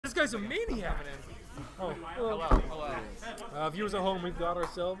guy's a maniac. Oh, Hello. viewers at home, we've got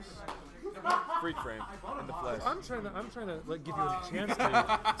ourselves. Freak frame in the flesh. I'm trying to like give you a chance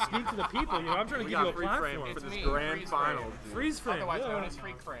to speak to the people. You know, I'm trying to give you a platform. For this grand final. Freeze frame. Otherwise known as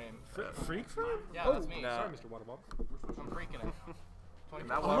freak frame. Freak frame? Yeah, that's me. No. Sorry, Mr. Waterball. I'm freaking it.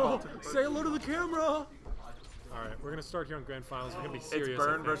 Say hello to the camera. All right, we're gonna start here on grand finals. We're gonna be serious. It's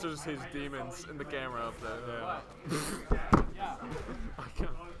Bearn versus his demons in the camera up there.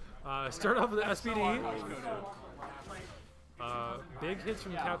 Start off with the SPD. Big hits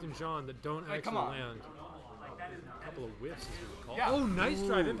from Captain John that don't actually land. A couple of whiffs, as we would call it. Oh, nice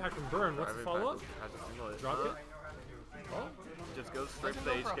drive impact from Bearn. What's the follow-up? Drop it. Oh, just goes straight to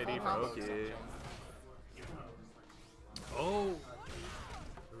the HKD for Oki. Oh,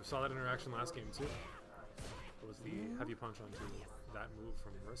 we saw that interaction last game too. It was the heavy punch onto that move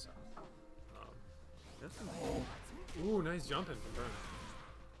from Marisa. Ooh, nice jumping from Bearn.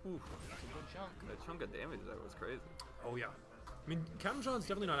 Ooh, that's a good chunk. That chunk of damage that was crazy. Oh yeah. I mean, Captain John's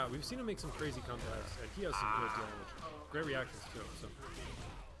definitely not out. We've seen him make some crazy comebacks, and he has some good damage. Great reactions too. So, you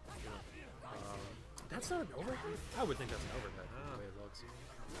know, that's not an overhead. I would think that's an overhead. The way it looks.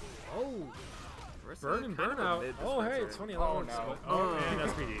 Oh, Bearn and Burnout. Oh hey, it's funny. Oh no. Oh, and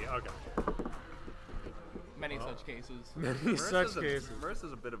SPD. Okay. Many such cases. Many such cases.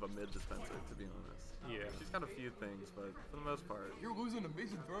 Marisa's a bit of a mid dispenser, to be honest. Yeah. She's got a few things, but for the most part. You're losing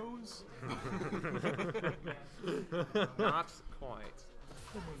amazing throws. Not quite.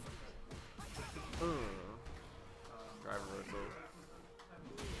 Drive reversal.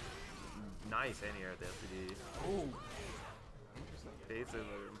 Nice anti-air at the SPD. Oh. Basically,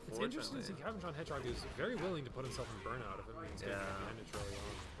 It's interesting to see CapJohnHedgehog is very willing to put himself in burnout if it means getting advantage early on,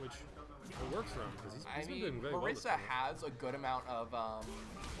 which it works for him because he's been doing very well. Marisa has a good amount of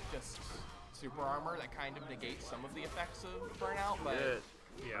just super armor that kind of negates some of the effects of burnout, but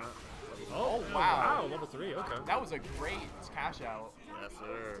yeah. Oh wow. Level 3. Okay. That was a great cash out. Yes,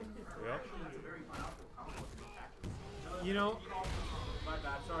 sir. Yep. You know.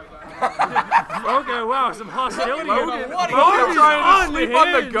 Okay, wow, some hostility. Logan's trying to sleep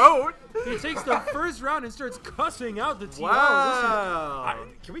on the goat. He takes the first round and starts cussing out the TO. Wow.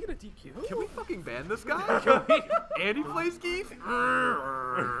 Can we get a DQ? Can we fucking ban this guy? And he plays Zangief?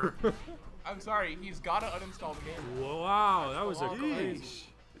 I'm sorry, he's got to uninstall the game. Wow, that was a crazy.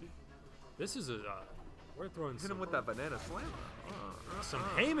 This is a. We're throwing Hit him with that banana slam. Some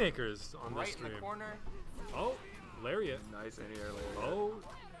haymakers on this stream. Right in the corner. Oh, lariat. Nice anti-air lariat.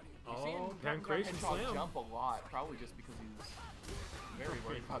 Oh, pancreation slam. Jump a lot, probably just because he's very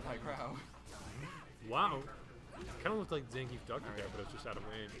worried about that crowd. Wow. Kind of looked like Zangief ducked there, but it's just out of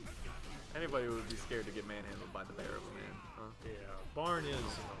range. Anybody would be scared to get manhandled by the bear of a man. Huh? Yeah, Barn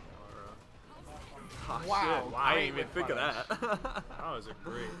is. Oh, wow. Shit. I didn't even think of that. That was a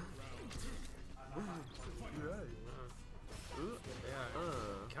great.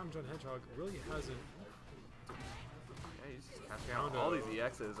 CapJohnHedgehog really hasn't. He's just cashing out all these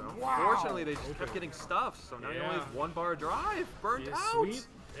EXs, and unfortunately they just kept getting stuffed, so now he only has one bar drive. Burnt out! Sweet.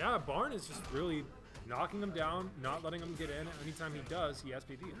 Yeah, Barn is just really knocking him down, not letting him get in. Anytime he does, he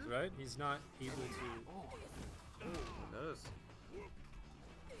SPDs, right? He's not able to... Notice.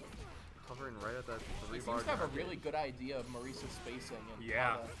 Covering right at that 3 bar. He seems to have a really good idea of Marisa's spacing and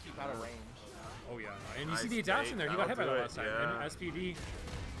how to keep out of range. Oh yeah, and you see the attacks in there. He got hit by that last time. And SPD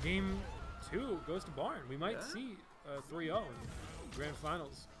game 2 goes to Barn. We might see 3-0 in grand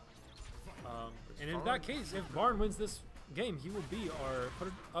finals. And in that case, if Barn wins this game, he will be our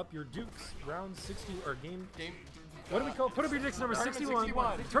put up your Dukes round 60 or game. What do we call? Put up your Dukes number 61.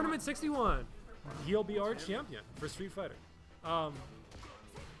 Tournament 61. He'll be our champion for Street Fighter. Yeah.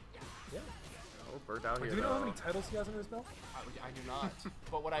 Oh, burnt out here. Do you know how many titles he has under his belt? I do not.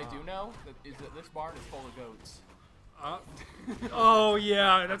 But what I do know is that this barn is full of goats. Oh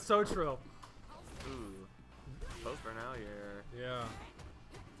yeah, that's so true. Ooh. Post burn out here. Yeah.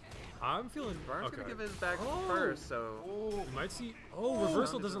 I'm feeling. Barn's gonna give his back first, so. You might see. Oh,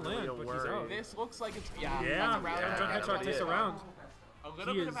 reversal doesn't land, but he's out. This looks like it's CapJohnHedgehog takes a round. A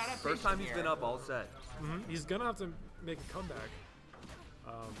little bit of adaptation. First time he's been up all set. He's gonna have to make a comeback,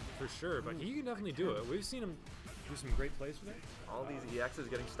 for sure. But he can definitely do it. We've seen him do some great plays today. All these EXs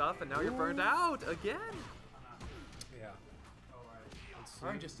getting stuff, and now you're burned out again. Yeah.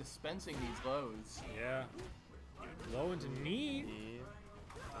 I'm just dispensing these lows. Yeah. Low into knee.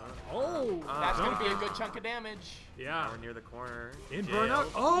 That's going to be a good chunk of damage. Yeah. We're near the corner. In burnout.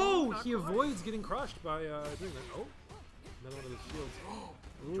 Oh, he avoids getting crushed by doing that. Oh, another one of the shields.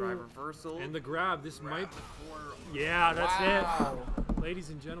 Drive reversal. And the grab. This might. Yeah, that's it. Ladies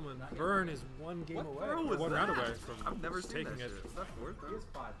and gentlemen, Bearn is one game away. Throw was One that? round away from I've never seen taking that it. shit. Is that fourth throw?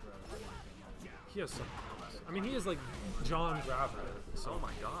 He has some. I mean, he is like John Grabber. So. Oh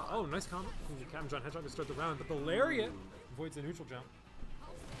my god. Oh, nice combo from CapJohnHedgehog to start the round. But the lariat avoids the neutral jump.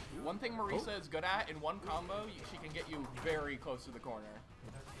 One thing Marisa is good at, in one combo, she can get you very close to the corner.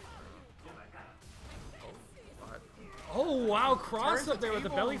 Oh, wow. Cross up there with the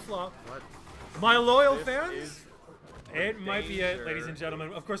belly flop. What? My loyal This fans. is It might be it, danger. ladies and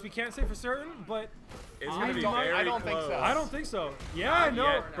gentlemen. Of course, we can't say for certain, but It's gonna be very I don't think close. so. I don't think so. Yeah, Not no.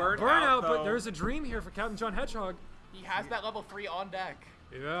 yet. Burnout, Burnout, but though. there's a dream here for CapJohnHedgehog. He has that level 3 on deck.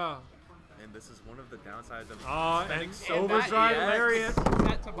 Yeah. And this is one of the downsides of And spending so and that much overdrive EX lariat.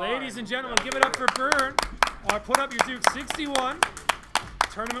 set to bar. Ladies and gentlemen, give it up for Bearn. Put up your Duke 61.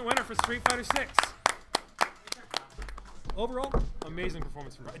 Tournament winner for Street Fighter 6. Overall, amazing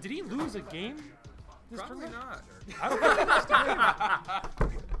performance from Bearn. Did he lose a game? This Probably tournament? not. I don't think he lost a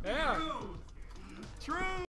game. Yeah. True.